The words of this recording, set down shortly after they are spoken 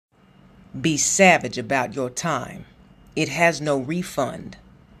Be savage about your time. It has no refund.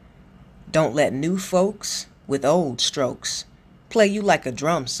 Don't let new folks with old strokes play you like a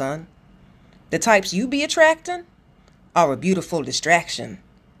drum, son. The types you be attracting are a beautiful distraction.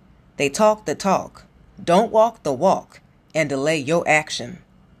 They talk the talk, don't walk the walk, and delay your action.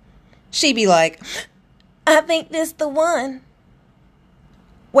 She be like, I think this the one.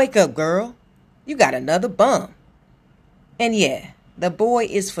 Wake up, girl. You got another bum. And yeah, the boy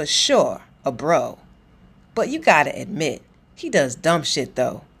is for sure a bro. But you gotta admit, he does dumb shit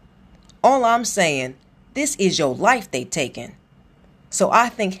though. All I'm saying, this is your life they taking. So I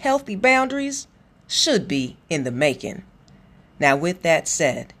think healthy boundaries should be in the making. Now with that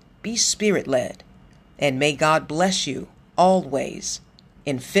said, be spirit-led, and may God bless you always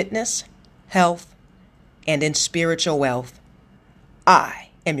in fitness, health, and in spiritual wealth. I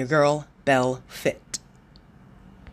am your girl, Belle Fit.